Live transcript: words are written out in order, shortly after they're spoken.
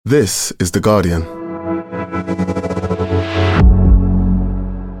This is The Guardian.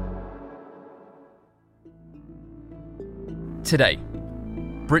 Today,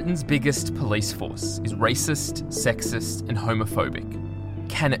 Britain's biggest police force is racist, sexist and homophobic.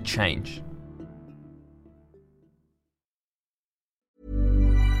 Can it change?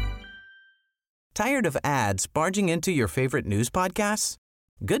 Tired of ads barging into your favorite news podcasts?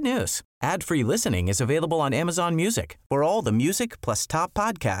 Good news. Ad-free listening is available on Amazon Music for all the music plus top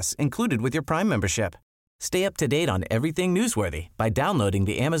podcasts included with your Prime membership. Stay up to date on everything newsworthy by downloading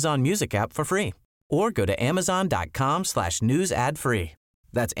the Amazon Music app for free or go to amazon.com/news ad free.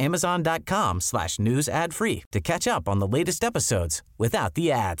 That's amazon.com/news ad free to catch up on the latest episodes without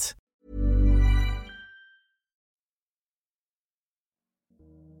the ads.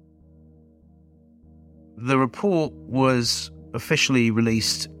 The report was officially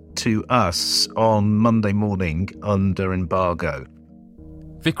released to us on Monday morning under embargo.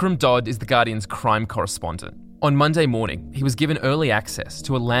 Vikram Dodd is The Guardian's crime correspondent. On Monday morning, he was given early access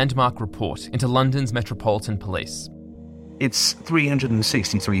to a landmark report into London's Metropolitan Police. It's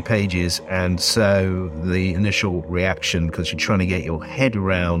 363 pages, and so the initial reaction, because you're trying to get your head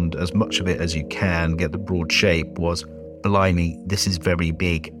around as much of it as you can, get the broad shape, was, blimey, this is very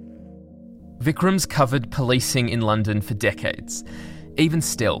big. Vikram's covered policing in London for decades. Even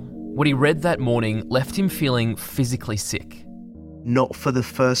still, what he read that morning left him feeling physically sick. Not for the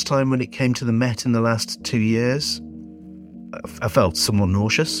first time when it came to the Met in the last 2 years. I felt somewhat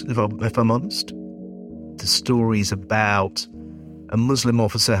nauseous, if I'm honest. The stories about a Muslim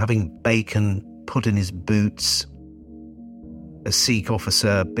officer having bacon put in his boots, a Sikh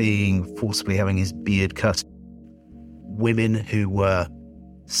officer being forcibly having his beard cut, women who were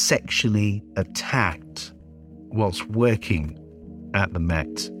sexually attacked whilst working at the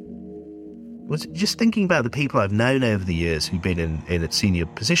Met. Was just thinking about the people I've known over the years who've been in senior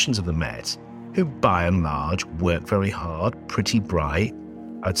positions of the Met, who by and large work very hard, pretty bright,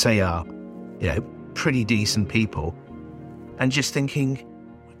 I'd say are, pretty decent people, and just thinking,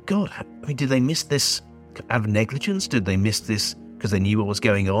 God, did they miss this out of negligence? Did they miss this because they knew what was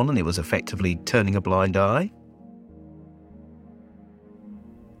going on and it was effectively turning a blind eye?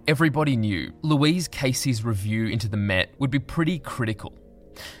 Everybody knew Louise Casey's review into the Met would be pretty critical.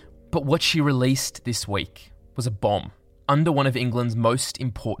 But what she released this week was a bomb under one of England's most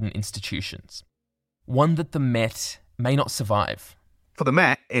important institutions. One that the Met may not survive. For the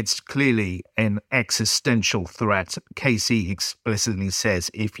Met, it's clearly an existential threat. Casey explicitly says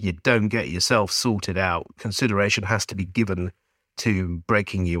if you don't get yourself sorted out, consideration has to be given to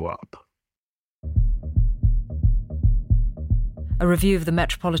breaking you up. A review of the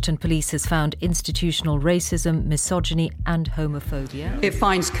Metropolitan Police has found institutional racism, misogyny and homophobia. It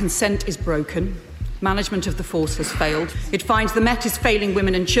finds consent is broken, management of the force has failed. It finds the Met is failing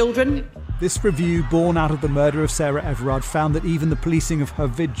women and children. This review, born out of the murder of Sarah Everard, found that even the policing of her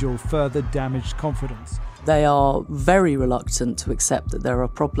vigil further damaged confidence. They are very reluctant to accept that there are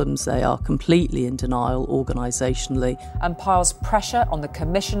problems. They are completely in denial organisationally. And piles pressure on the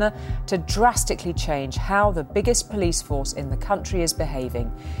Commissioner to drastically change how the biggest police force in the country is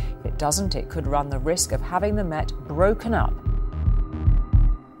behaving. If it doesn't, it could run the risk of having the Met broken up.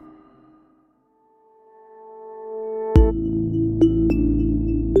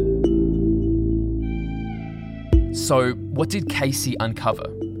 So, what did Casey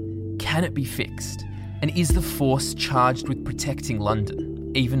uncover? Can it be fixed? And is the force charged with protecting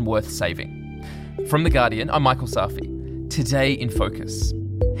London even worth saving? From The Guardian, I'm Michael Safi. Today in Focus,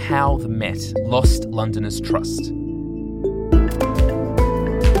 how the Met lost Londoners' trust.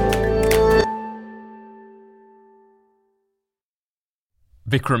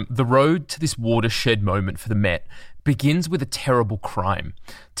 Vikram, the road to this watershed moment for the Met begins with a terrible crime.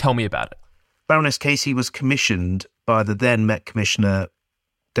 Tell me about it. Baroness Casey was commissioned by the then Met Commissioner,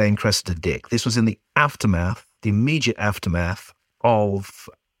 Dame Cressida Dick. This was in the immediate aftermath of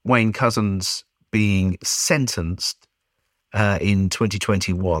Wayne Couzens being sentenced in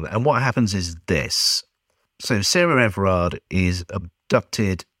 2021. And what happens is this. So Sarah Everard is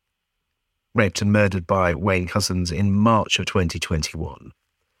abducted, raped and murdered by Wayne Couzens in March of 2021.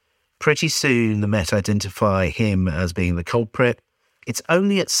 Pretty soon the Met identify him as being the culprit. It's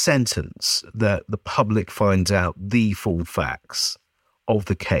only at sentence that the public finds out the full facts of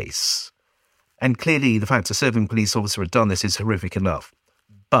the case. And clearly the fact a serving police officer had done this is horrific enough.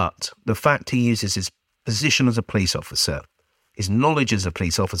 But the fact he uses his position as a police officer, his knowledge as a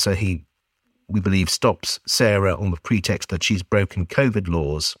police officer, we believe stops Sarah on the pretext that she's broken COVID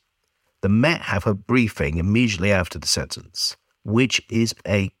laws. The Met have a briefing immediately after the sentence, which is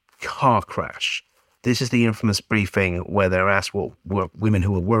a car crash. This is the infamous briefing where they're asked what women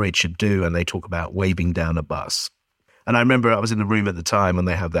who are worried should do, and they talk about waving down a bus. And I remember I was in the room at the time when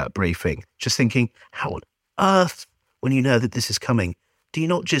they had that briefing, just thinking, how on earth, when you know that this is coming, do you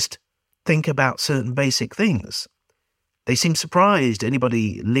not just think about certain basic things? They seem surprised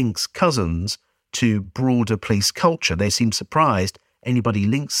anybody links Cousins to broader police culture. They seem surprised anybody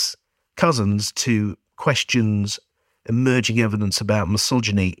links Cousins to questions, emerging evidence about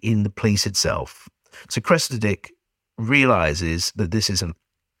misogyny in the police itself. So Cressida Dick realises that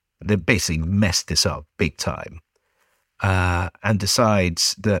they basically messed this up big time, and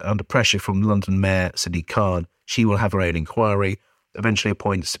decides that under pressure from London Mayor Sadiq Khan, she will have her own inquiry, eventually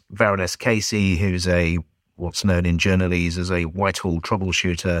appoints Baroness Casey, who's what's known in journalese as a Whitehall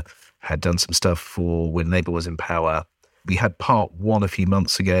troubleshooter, had done some stuff for when Labour was in power. We had part 1 a few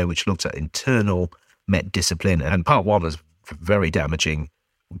months ago, which looked at internal Met discipline, and part 1 was very damaging.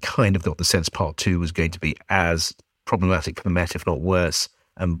 We kind of got the sense part 2 was going to be as problematic for the Met, if not worse,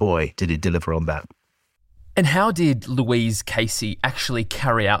 and boy, did it deliver on that. And how did Louise Casey actually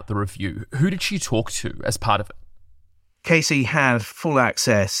carry out the review? Who did she talk to as part of it? Casey had full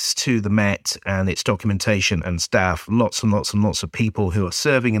access to the Met and its documentation and staff. Lots and lots and lots of people who are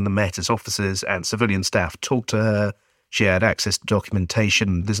serving in the Met as officers and civilian staff talked to her. She had access to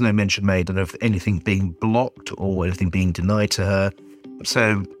documentation. There's no mention made of anything being blocked or anything being denied to her.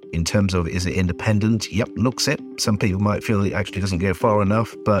 So in terms of, is it independent? Yep, looks it. Some people might feel it actually doesn't go far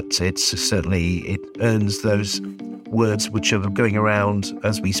enough, but it earns those words which are going around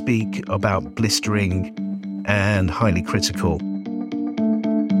as we speak about blistering and highly critical.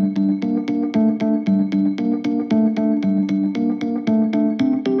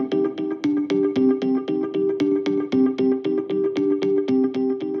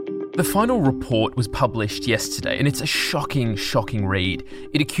 The final report was published yesterday, and it's a shocking, shocking read.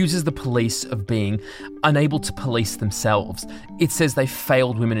 It accuses the police of being unable to police themselves. It says they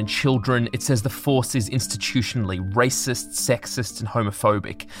failed women and children. It says the force is institutionally racist, sexist, and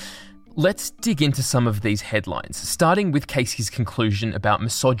homophobic. Let's dig into some of these headlines, starting with Casey's conclusion about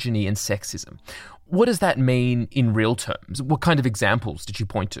misogyny and sexism. What does that mean in real terms? What kind of examples did you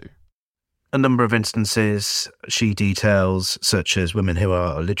point to? A number of instances she details, such as women who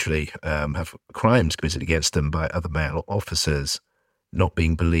are literally have crimes committed against them by other male officers, not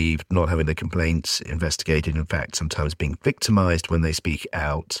being believed, not having their complaints investigated, in fact, sometimes being victimised when they speak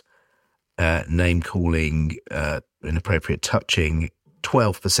out, name-calling, inappropriate touching.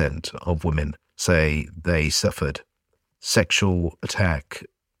 12% of women say they suffered sexual attack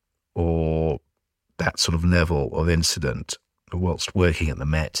or that sort of level of incident whilst working at the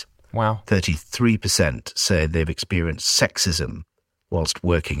Met. Wow. 33% say they've experienced sexism whilst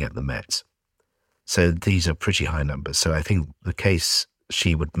working at the Met. So these are pretty high numbers. So I think the case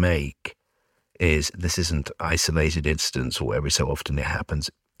she would make is this isn't isolated incidents or every so often it happens.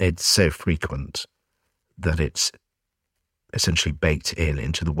 It's so frequent that it's essentially baked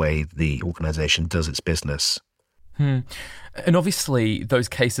into the way the organisation does its business. And obviously those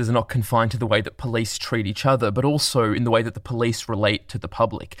cases are not confined to the way that police treat each other, but also in the way that the police relate to the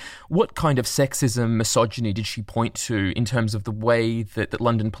public. What kind of sexism, misogyny did she point to in terms of the way that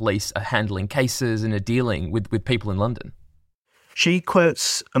London police are handling cases and are dealing with people in London? She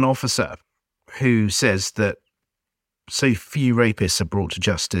quotes an officer who says that so few rapists are brought to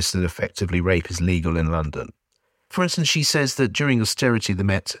justice that effectively rape is legal in London. For instance, she says that during austerity, the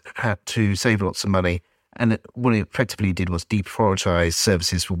Met had to save lots of money, and what it effectively did was deprioritise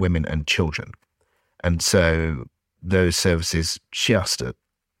services for women and children. And so those services just are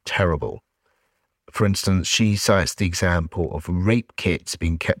terrible. For instance, she cites the example of rape kits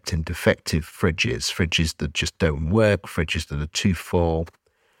being kept in defective fridges that just don't work, fridges that are too full.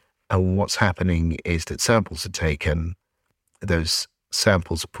 And what's happening is that samples are taken, those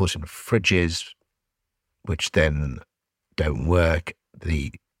samples are put in fridges, which then don't work.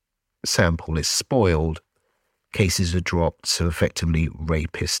 The sample is spoiled, cases are dropped, so effectively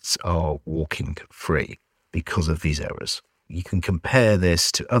rapists are walking free because of these errors. You can compare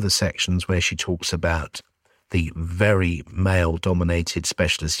this to other sections where she talks about the very male-dominated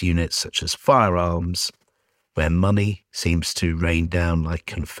specialist units such as firearms, where money seems to rain down like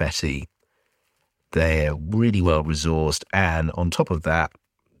confetti. They're really well-resourced, and on top of that,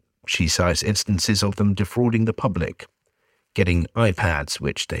 she cites instances of them defrauding the public, getting iPads,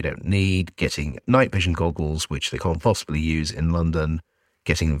 which they don't need, getting night vision goggles, which they can't possibly use in London,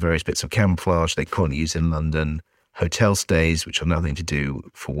 getting various bits of camouflage they can't use in London, hotel stays, which have nothing to do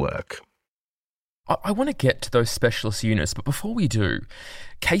for work. I want to get to those specialist units, but before we do,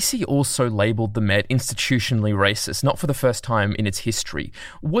 Casey also labelled the Met institutionally racist, not for the first time in its history.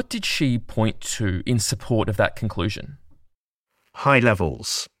 What did she point to in support of that conclusion? High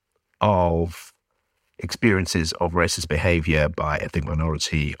levels of experiences of racist behaviour by ethnic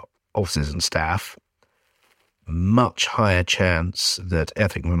minority officers and staff, much higher chance that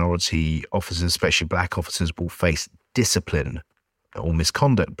ethnic minority officers, especially black officers, will face discipline or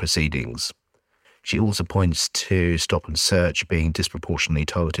misconduct proceedings. She also points to stop and search being disproportionately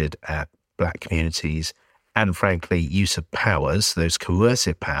targeted at black communities and, frankly, use of powers, those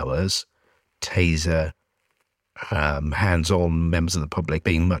coercive powers, taser, hands-on members of the public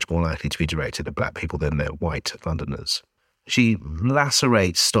being much more likely to be directed at black people than their white Londoners. She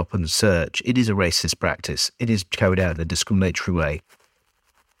lacerates stop and search. It is a racist practice. It is carried out in a discriminatory way.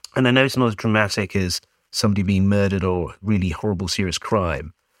 And I know it's not as dramatic as somebody being murdered or really horrible, serious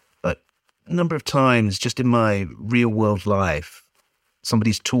crime, but a number of times just in my real-world life,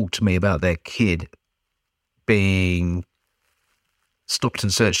 somebody's talked to me about their kid being stopped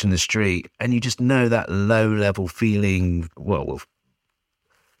and searched in the street, and you just know that low-level feeling,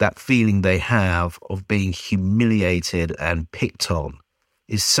 that feeling they have of being humiliated and picked on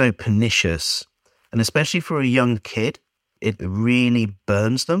is so pernicious. And especially for a young kid, it really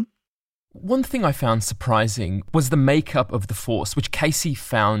burns them. One thing I found surprising was the makeup of the force, which Casey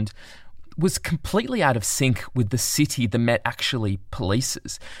found was completely out of sync with the city the Met actually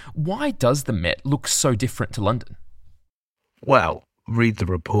polices. Why does the Met look so different to London? Well, read the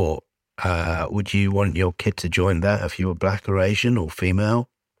report. Would you want your kid to join that if you were black or Asian or female?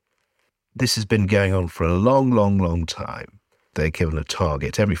 This has been going on for a long, long, long time. They're given a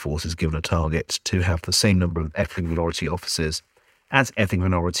target. Every force is given a target to have the same number of ethnic minority officers as ethnic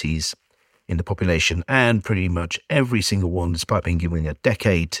minorities in the population, and pretty much every single one, despite being given a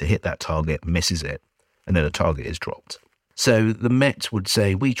decade to hit that target, misses it, and then the target is dropped. So the Met would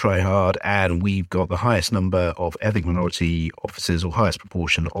say, we try hard and we've got the highest number of ethnic minority officers or highest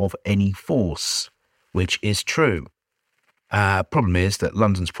proportion of any force, which is true. Problem is that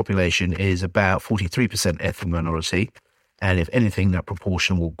London's population is about 43% ethnic minority, and if anything, that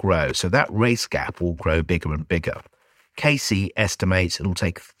proportion will grow. So that race gap will grow bigger and bigger. Casey estimates it'll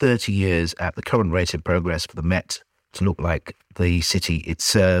take 30 years at the current rate of progress for the Met to look like the city it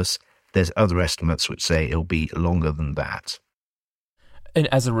serves. There's other estimates which say it'll be longer than that. And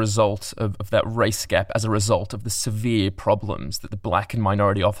as a result of that race gap, as a result of the severe problems that the black and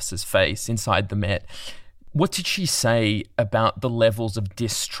minority officers face inside the Met, what did she say about the levels of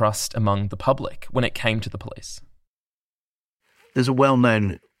distrust among the public when it came to the police? There's a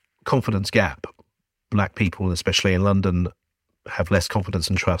well-known confidence gap. Black people, especially in London, have less confidence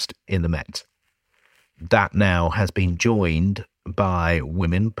and trust in the Met. That now has been joined by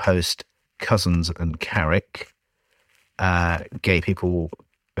women post Cousins and Carrick. Gay people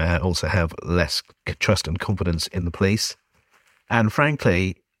also have less trust and confidence in the police. And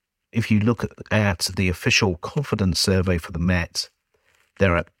frankly, if you look at the official confidence survey for the Met,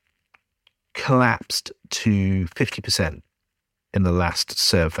 they're collapsed to 50% in the last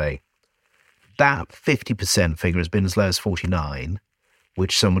survey. That 50% figure has been as low as 49,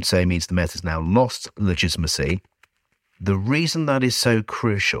 which some would say means the Met has now lost legitimacy. The reason that is so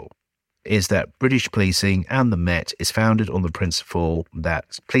crucial is that British policing and the Met is founded on the principle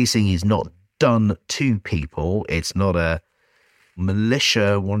that policing is not done to people. It's not a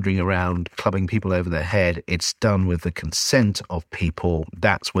militia wandering around clubbing people over the head. It's done with the consent of people.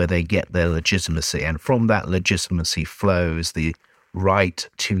 That's where they get their legitimacy. And from that legitimacy flows the right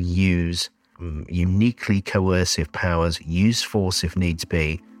to use uniquely coercive powers, use force if needs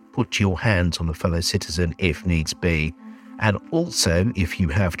be, put your hands on a fellow citizen if needs be. And also, if you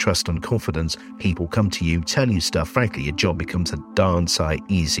have trust and confidence, people come to you, tell you stuff. Frankly, your job becomes a darn sight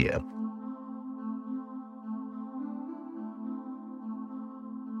easier.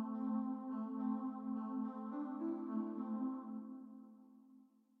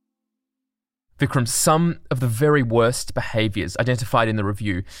 Vikram, some of the very worst behaviours identified in the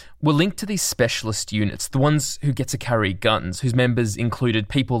review were linked to these specialist units, the ones who get to carry guns, whose members included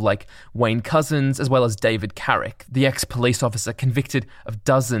people like Wayne Cousins, as well as David Carrick, the ex-police officer convicted of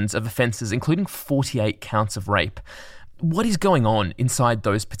dozens of offences, including 48 counts of rape. What is going on inside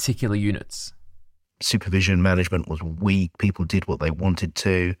those particular units? Supervision management was weak. People did what they wanted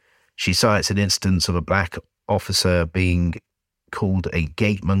to. She cites an instance of a black officer being called a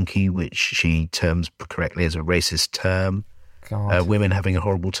gate monkey, which she terms correctly as a racist term. Women having a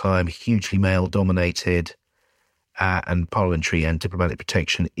horrible time, hugely male-dominated, and parliamentary and diplomatic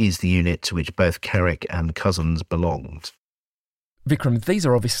protection is the unit to which both Carrick and Cousins belonged. Vikram, these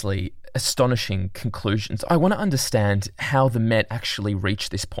are obviously astonishing conclusions. I want to understand how the Met actually reached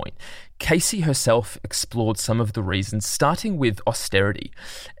this point. Casey herself explored some of the reasons, starting with austerity.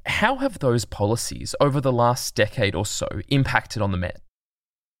 How have those policies over the last decade or so impacted on the Met?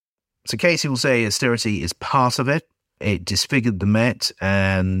 So Casey will say austerity is part of it. It disfigured the Met,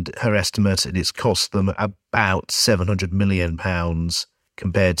 and her estimate, it's cost them about £700 million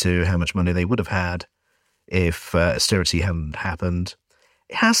compared to how much money they would have had if austerity hadn't happened.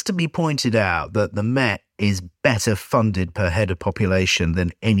 It has to be pointed out that the Met is better funded per head of population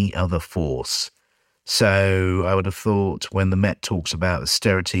than any other force. So I would have thought when the Met talks about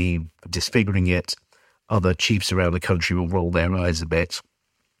austerity, disfiguring it, other chiefs around the country will roll their eyes a bit.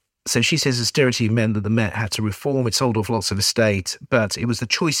 So she says austerity meant that the Met had to reform. It sold off lots of estate, but it was the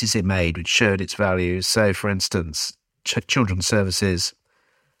choices it made which showed its values. So, for instance, children's services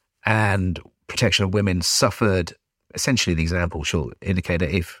and protection of women suffered. Essentially, the example she'll indicate that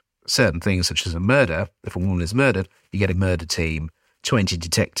if certain things such as a murder, if a woman is murdered, you get a murder team, 20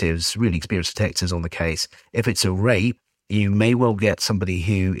 detectives, really experienced detectives on the case. If it's a rape, you may well get somebody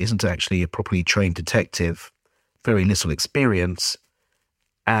who isn't actually a properly trained detective, very little experience,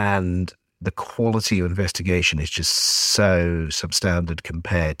 and the quality of investigation is just so substandard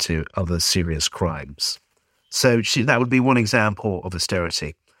compared to other serious crimes. So that would be one example of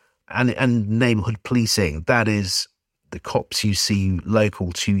austerity. And neighbourhood policing, that is the cops you see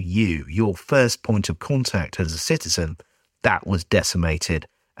local to you, your first point of contact as a citizen, that was decimated.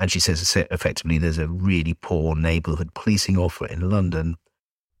 And she says effectively there's a really poor neighbourhood policing offer in London.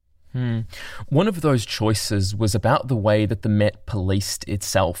 One of those choices was about the way that the Met policed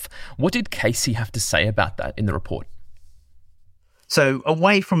itself. What did Casey have to say about that in the report? So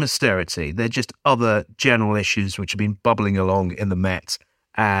away from austerity, there are just other general issues which have been bubbling along in the Met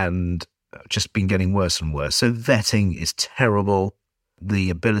and just been getting worse and worse. So vetting is terrible. The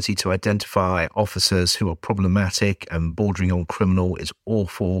ability to identify officers who are problematic and bordering on criminal is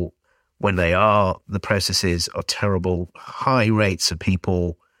awful. When they are, the processes are terrible. High rates of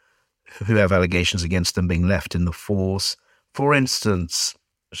people who have allegations against them being left in the force. For instance,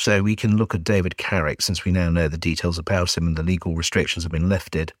 so we can look at David Carrick, since we now know the details about him and the legal restrictions have been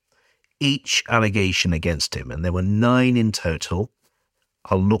lifted. Each allegation against him, and there were 9 in total,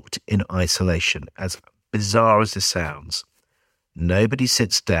 are looked in isolation. As bizarre as this sounds, nobody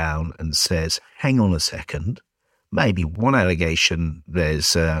sits down and says, hang on a second, maybe one allegation, there's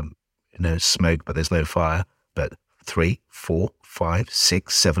smoke, but there's no fire, but 3, 4, 5,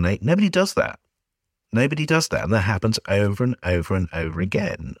 6, 7, 8. Nobody does that. Nobody does that. And that happens over and over and over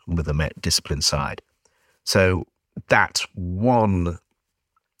again with the Met discipline side. So that's one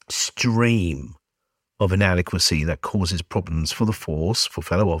stream of inadequacy that causes problems for the force, for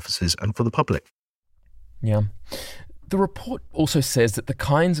fellow officers, and for the public. Yeah. The report also says that the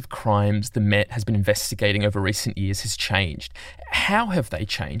kinds of crimes the Met has been investigating over recent years has changed. How have they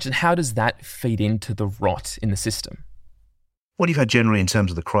changed, and how does that feed into the rot in the system? What you've had generally in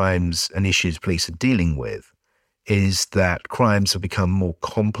terms of the crimes and issues police are dealing with is that crimes have become more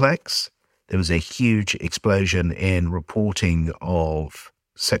complex. There was a huge explosion in reporting of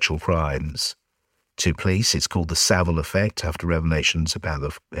sexual crimes to police. It's called the Savile effect after revelations about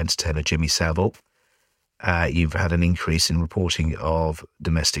the entertainer Jimmy Savile. You've had an increase in reporting of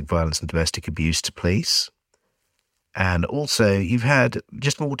domestic violence and domestic abuse to police. And also you've had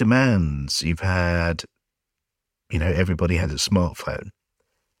just more demands. You've had, everybody has a smartphone.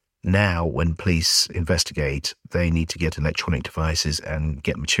 Now, when police investigate, they need to get electronic devices and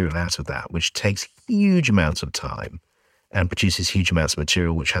get material out of that, which takes huge amounts of time and produces huge amounts of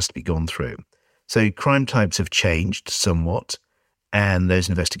material which has to be gone through. So crime types have changed somewhat, and those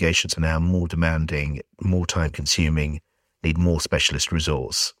investigations are now more demanding, more time-consuming, need more specialist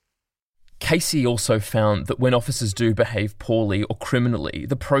resource. Casey also found that when officers do behave poorly or criminally,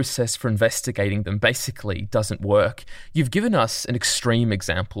 the process for investigating them basically doesn't work. You've given us an extreme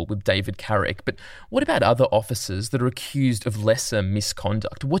example with David Carrick, but what about other officers that are accused of lesser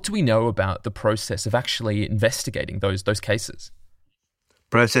misconduct? What do we know about the process of actually investigating those cases?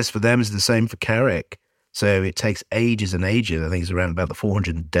 Process for them is the same for Carrick. So it takes ages and ages. I think it's around about the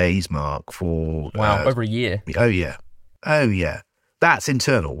 400 days mark for... Wow, over a year. Oh, yeah. That's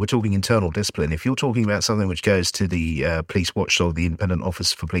internal. We're talking internal discipline. If you're talking about something which goes to the police watchdog, the Independent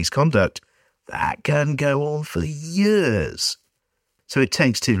Office for Police Conduct, that can go on for years. So it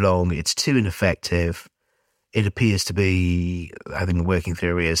takes too long. It's too ineffective. It appears to be, I think the working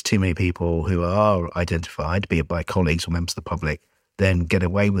theory is too many people who are identified, be it by colleagues or members of the public, then get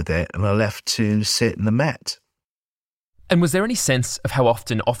away with it and are left to sit in the Met. And was there any sense of how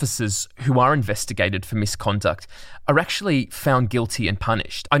often officers who are investigated for misconduct are actually found guilty and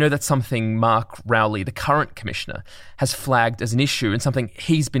punished? I know that's something Mark Rowley, the current commissioner, has flagged as an issue and something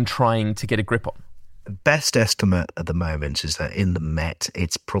he's been trying to get a grip on. The best estimate at the moment is that in the Met,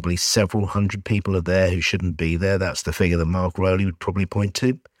 it's probably several hundred people are there who shouldn't be there. That's the figure that Mark Rowley would probably point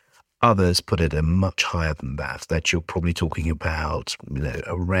to. Others put it at much higher than that you're probably talking about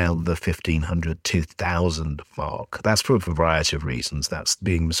around the 1,500, 2,000 mark. That's for a variety of reasons. That's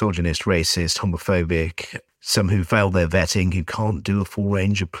being misogynist, racist, homophobic, some who failed their vetting, who can't do a full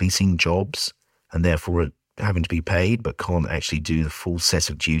range of policing jobs and therefore are having to be paid but can't actually do the full set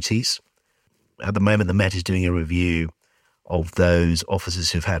of duties. At the moment, the Met is doing a review of those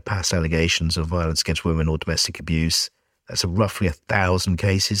officers who've had past allegations of violence against women or domestic abuse. That's roughly 1,000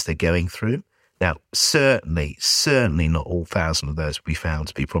 cases they're going through. Now, certainly not all 1,000 of those will be found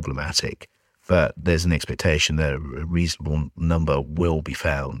to be problematic, but there's an expectation that a reasonable number will be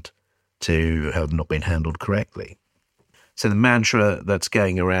found to have not been handled correctly. So the mantra that's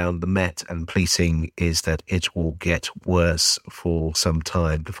going around the Met and policing is that it will get worse for some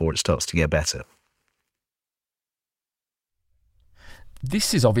time before it starts to get better.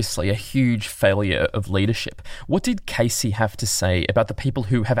 This is obviously a huge failure of leadership. What did Casey have to say about the people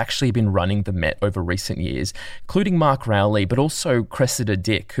who have actually been running the Met over recent years, including Mark Rowley, but also Cressida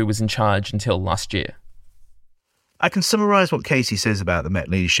Dick, who was in charge until last year? I can summarise what Casey says about the Met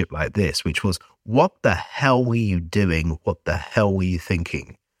leadership like this, which was, what the hell were you doing? What the hell were you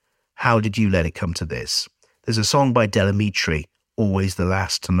thinking? How did you let it come to this? There's a song by Delamitri, Always the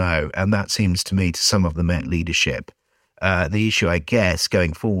Last to Know, and that seems to me to sum up the Met leadership. The issue, I guess,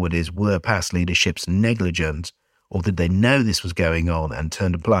 going forward is, were past leaderships negligent, or did they know this was going on and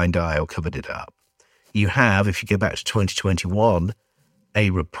turned a blind eye or covered it up? You have, if you go back to 2021,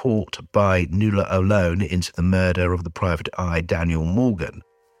 a report by Nuala Olone into the murder of the private eye Daniel Morgan.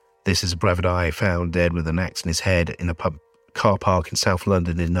 This is a private eye found dead with an axe in his head in a car park in South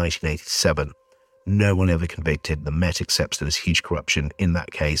London in 1987. No one ever convicted. The Met accepts there was huge corruption in that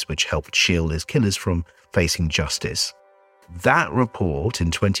case, which helped shield his killers from facing justice. That report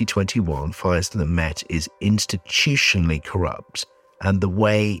in 2021 finds that the Met is institutionally corrupt, and the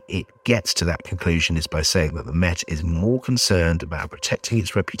way it gets to that conclusion is by saying that the Met is more concerned about protecting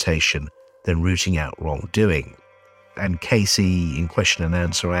its reputation than rooting out wrongdoing. And Casey, in question and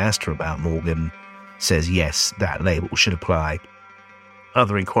answer I asked her about Morgan, says yes, that label should apply.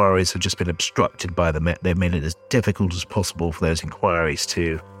 Other inquiries have just been obstructed by the Met. They've made it as difficult as possible for those inquiries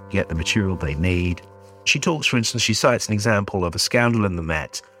to get the material they need. She talks, for instance, she cites an example of a scandal in the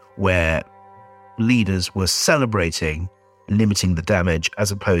Met where leaders were celebrating limiting the damage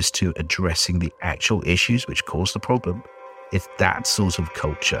as opposed to addressing the actual issues which caused the problem. It's that sort of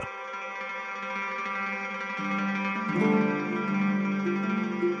culture.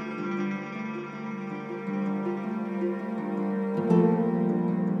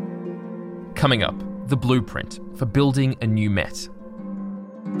 Coming up, the blueprint for building a new Met.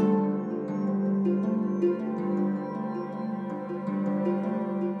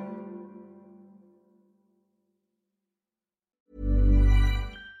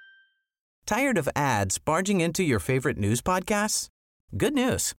 Tired of ads barging into your favorite news podcasts? Good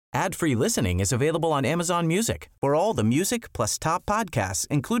news. Ad-free listening is available on Amazon Music for all the music plus top podcasts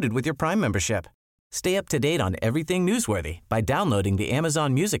included with your Prime membership. Stay up to date on everything newsworthy by downloading the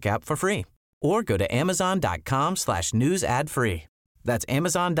Amazon Music app for free or go to amazon.com/news ad free. That's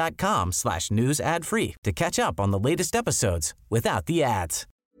amazon.com/news ad free to catch up on the latest episodes without the ads.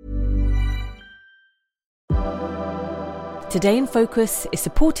 Today in Focus is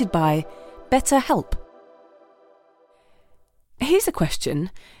supported by BetterHelp. Here's a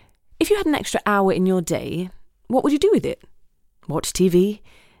question. If you had an extra hour in your day, what would you do with it? Watch TV?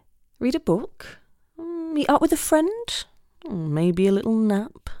 Read a book? Meet up with a friend? Maybe a little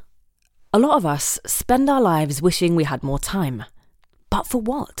nap? A lot of us spend our lives wishing we had more time. But for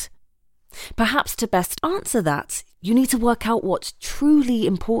what? Perhaps to best answer that, you need to work out what's truly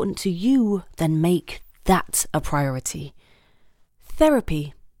important to you, then make that a priority.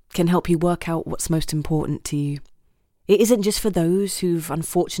 Therapy can help you work out what's most important to you. It isn't just for those who've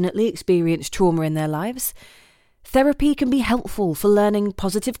unfortunately experienced trauma in their lives. Therapy can be helpful for learning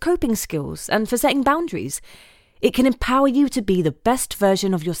positive coping skills and for setting boundaries. It can empower you to be the best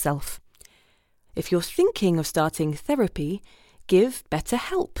version of yourself. If you're thinking of starting therapy, give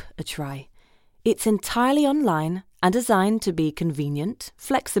BetterHelp a try. It's entirely online and designed to be convenient,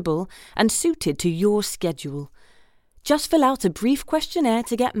 flexible, and suited to your schedule. Just fill out a brief questionnaire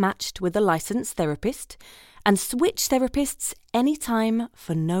to get matched with a licensed therapist and switch therapists anytime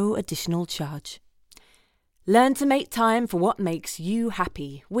for no additional charge. Learn to make time for what makes you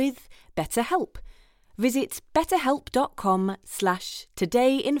happy with BetterHelp. Visit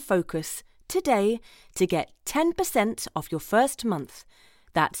betterhelp.com/todayinfocus today to get 10% off your first month.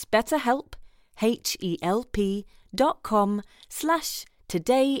 That's BetterHelp,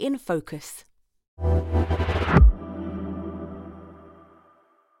 HELP.com/todayinfocus.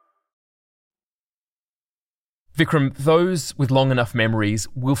 Vikram, those with long enough memories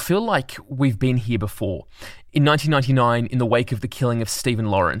will feel like we've been here before. In 1999, in the wake of the killing of Stephen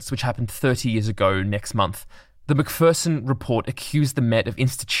Lawrence, which happened 30 years ago next month, the Macpherson report accused the Met of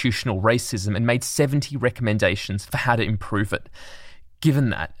institutional racism and made 70 recommendations for how to improve it.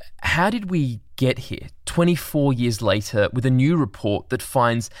 Given that, how did we get here 24 years later with a new report that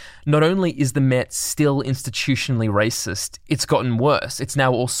finds not only is the Met still institutionally racist, it's gotten worse. It's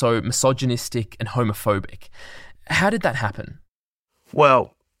now also misogynistic and homophobic. How did that happen?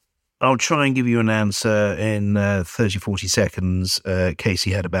 Well, I'll try and give you an answer in 30, 40 seconds.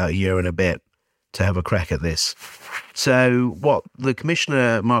 Casey had about a year and a bit to have a crack at this. So what the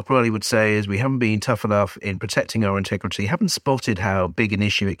Commissioner, Mark Rowley, would say is we haven't been tough enough in protecting our integrity, haven't spotted how big an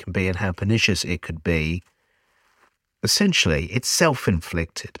issue it can be and how pernicious it could be. Essentially, it's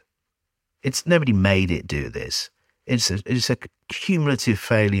self-inflicted. It's nobody made it do this. It's a cumulative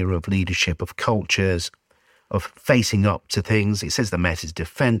failure of leadership, of cultures, of facing up to things. It says the Met is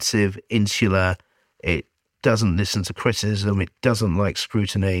defensive, insular. It doesn't listen to criticism. It doesn't like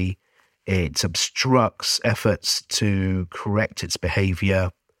scrutiny. It obstructs efforts to correct its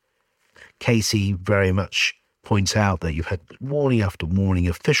behaviour. Casey very much points out that you've had warning after warning,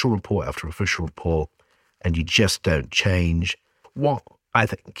 official report after official report, and you just don't change. What I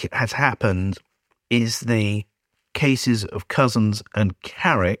think has happened is the cases of Cousins and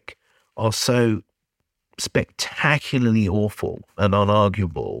Carrick are so spectacularly awful and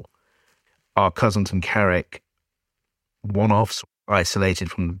unarguable. Are Cousins and Carrick one-offs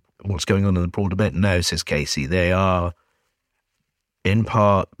isolated from what's going on in the broader Met? No, says Casey. They are, in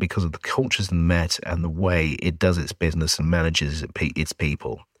part, because of the cultures in the Met and the way it does its business and manages its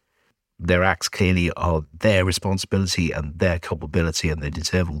people. Their acts clearly are their responsibility and their culpability, and they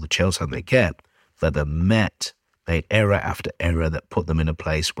deserve all the jail time they get. But the Met made error after error that put them in a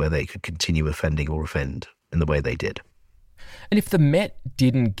place where they could continue offending or offend in the way they did. And if the Met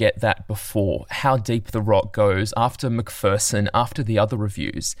didn't get that before, how deep the rot goes after Macpherson, after the other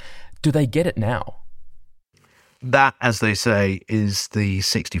reviews, do they get it now? That, as they say, is the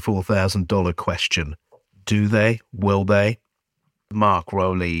 $64,000 question. Do they? Will they? Mark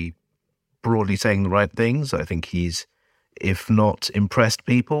Rowley broadly saying the right things. I think he's, if not impressed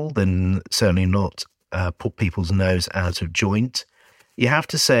people, then certainly not put people's nose out of joint. You have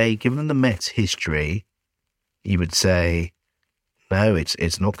to say, given the Met's history, you would say, no,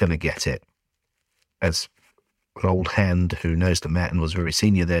 it's not going to get it. As an old hand who knows the Met and was very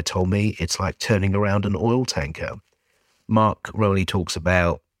senior there told me, it's like turning around an oil tanker. Mark Rowley talks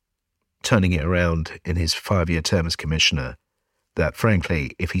about turning it around in his 5-year term as commissioner, that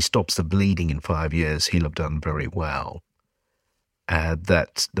frankly, if he stops the bleeding in 5 years, he'll have done very well.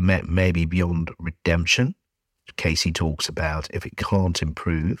 That the Met may be beyond redemption. Casey talks about if it can't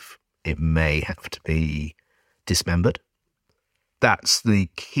improve, it may have to be dismembered. That's the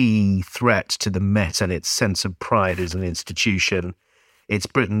key threat to the Met and its sense of pride as an institution. It's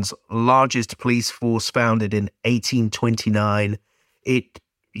Britain's largest police force, founded in 1829. It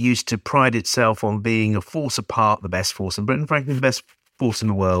used to pride itself on being a force apart, the best force in Britain, frankly, the best force in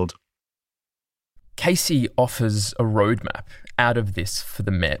the world. Casey offers a roadmap out of this for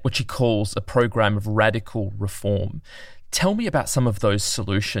the Met, which he calls a program of radical reform. Tell me about some of those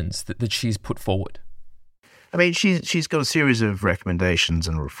solutions that she's put forward. I mean, she's got a series of recommendations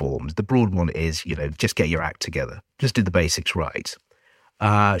and reforms. The broad one is, just get your act together. Just do the basics right.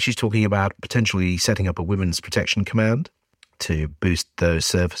 She's talking about potentially setting up a women's protection command to boost those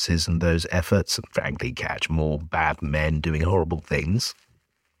services and those efforts and, frankly, catch more bad men doing horrible things.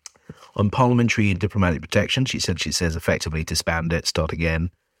 On parliamentary and diplomatic protection, she says effectively disband it, start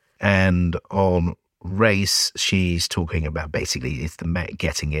again. And on race, she's talking about basically it's the Met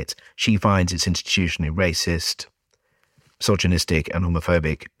getting it. She finds it's institutionally racist, misogynistic and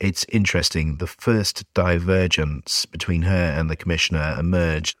homophobic. It's interesting. The first divergence between her and the Commissioner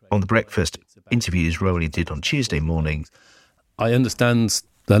emerged on the breakfast interviews Rowley did on Tuesday morning. I understand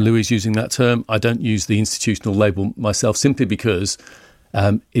that Louis is using that term. I don't use the institutional label myself simply because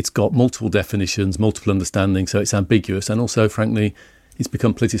it's got multiple definitions, multiple understandings, so it's ambiguous. And also, frankly, it's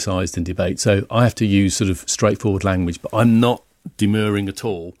become politicised in debate. So I have to use sort of straightforward language, but I'm not demurring at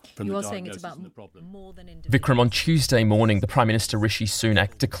all from You the are saying it's diagnosis about and the problem. more than individual. Vikram, on Tuesday morning, the Prime Minister Rishi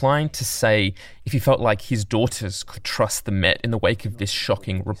Sunak declined to say if he felt like his daughters could trust the Met in the wake of this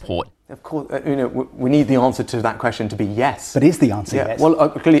shocking report. Of course, we need the answer to that question to be yes. But is the answer yes? Well,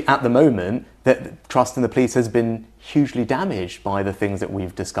 clearly at the moment, that trust in the police has been hugely damaged by the things that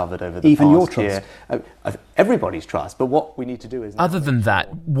we've discovered over the Even your past trust? year. Everybody's trust. But what we need to do is... Other than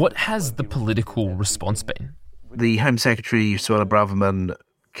that, what has the political response been? The Home Secretary, Suella Braverman,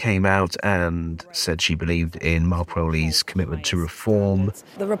 came out and said she believed in Mark Rowley's commitment to reform.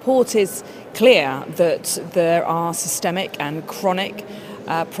 The report is clear that there are systemic and chronic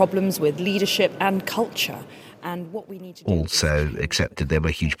problems with leadership and culture. And what we need to do Also accepted there were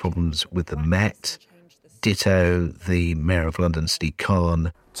huge problems with the Met. Ditto the Mayor of London, Steve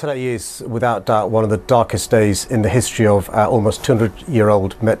Khan. Today is, without doubt, one of the darkest days in the history of our almost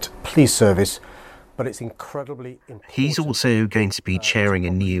 200-year-old Met Police Service. But it's incredibly important. He's also going to be chairing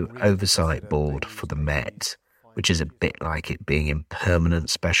a new oversight board for the Met, which is a bit like it being in permanent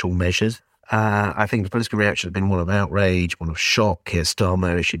special measures. I think the political reaction has been one of outrage, one of shock. Keir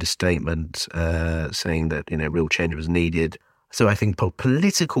Starmer issued a statement saying that, real change was needed. So I think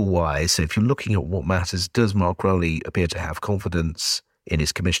political-wise, so if you're looking at what matters, does Mark Rowley appear to have confidence in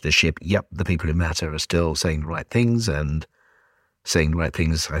his commissionership? Yep, the people who matter are still saying the right things and saying the right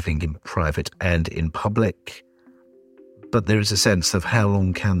things, I think, in private and in public. But there is a sense of how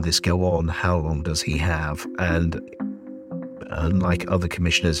long can this go on? How long does he have? And unlike other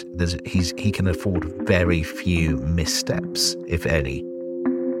commissioners, he can afford very few missteps, if any.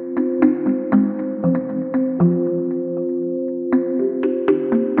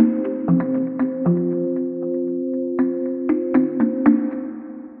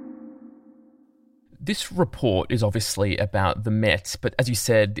 This report is obviously about the Met, but as you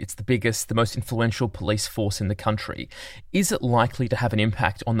said, it's the biggest, the most influential police force in the country. Is it likely to have an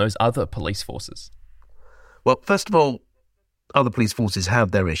impact on those other police forces? Well, first of all, other police forces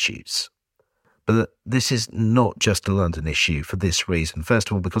have their issues. But this is not just a London issue for this reason. First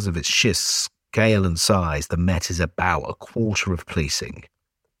of all, because of its sheer scale and size, the Met is about a quarter of policing.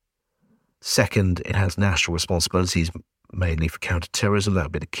 Second, it has national responsibilities, mainly for counter-terrorism. That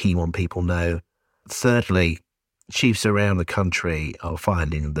would be the key one people know. Thirdly, chiefs around the country are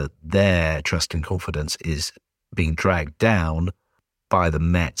finding that their trust and confidence is being dragged down by the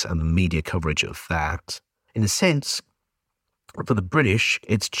Met and the media coverage of that. In a sense, for the British,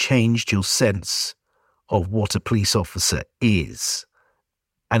 it's changed your sense of what a police officer is.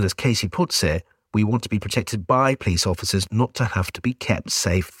 And as Casey puts it, we want to be protected by police officers, not to have to be kept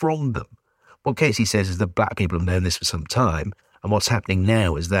safe from them. What Casey says is that black people have known this for some time, and what's happening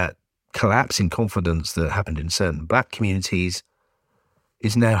now is that collapse in confidence that happened in certain black communities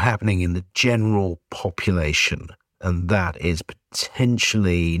is now happening in the general population. And that is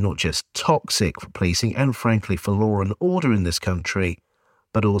potentially not just toxic for policing and, frankly, for law and order in this country,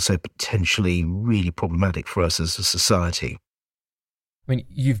 but also potentially really problematic for us as a society. I mean,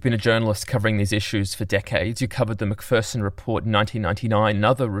 you've been a journalist covering these issues for decades. You covered the Macpherson Report in 1999 and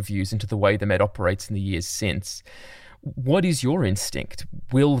other reviews into the way the Met operates in the years since. What is your instinct?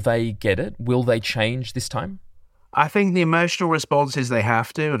 Will they get it? Will they change this time? I think the emotional response is they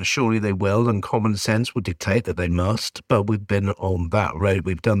have to, and surely they will, and common sense would dictate that they must. But we've been on that road,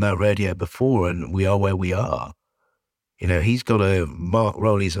 we've done that rodeo before, and we are where we are. Mark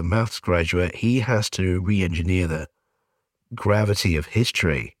Rowley's a maths graduate. He has to re-engineer the gravity of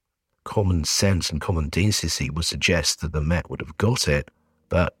history. Common sense and common decency would suggest that the Met would have got it,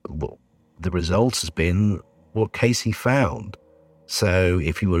 but the result has been what Casey found. So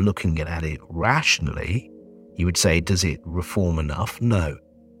if you were looking at it rationally, you would say, does it reform enough? No.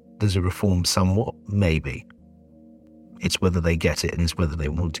 Does it reform somewhat? Maybe. It's whether they get it and it's whether they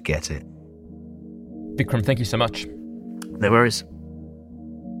want to get it. Vikram, thank you so much. No worries.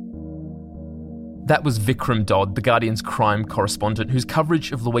 That was Vikram Dodd, The Guardian's crime correspondent, whose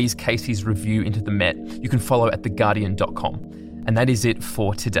coverage of Louise Casey's review into the Met you can follow at theguardian.com. And that is it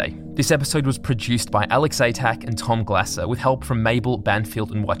for today. This episode was produced by Alex Atack and Tom Glasser with help from Mabel,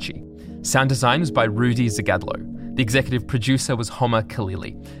 Banfield and Wachi. Sound design was by Rudy Zagadlo. The executive producer was Homer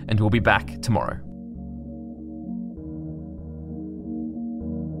Khalili. And we'll be back tomorrow.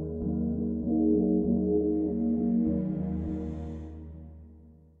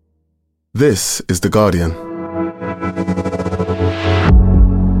 This is The Guardian.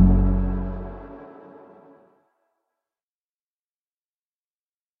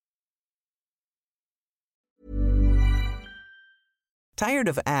 Tired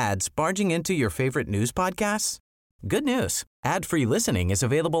of ads barging into your favorite news podcasts? Good news. Ad-free listening is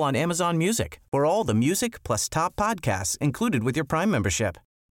available on Amazon Music for all the music plus top podcasts included with your Prime membership.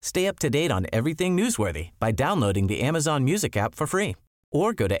 Stay up to date on everything newsworthy by downloading the Amazon Music app for free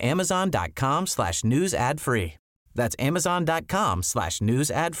or go to amazon.com/news ad free. That's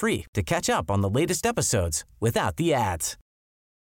amazon.com/news ad free to catch up on the latest episodes without the ads.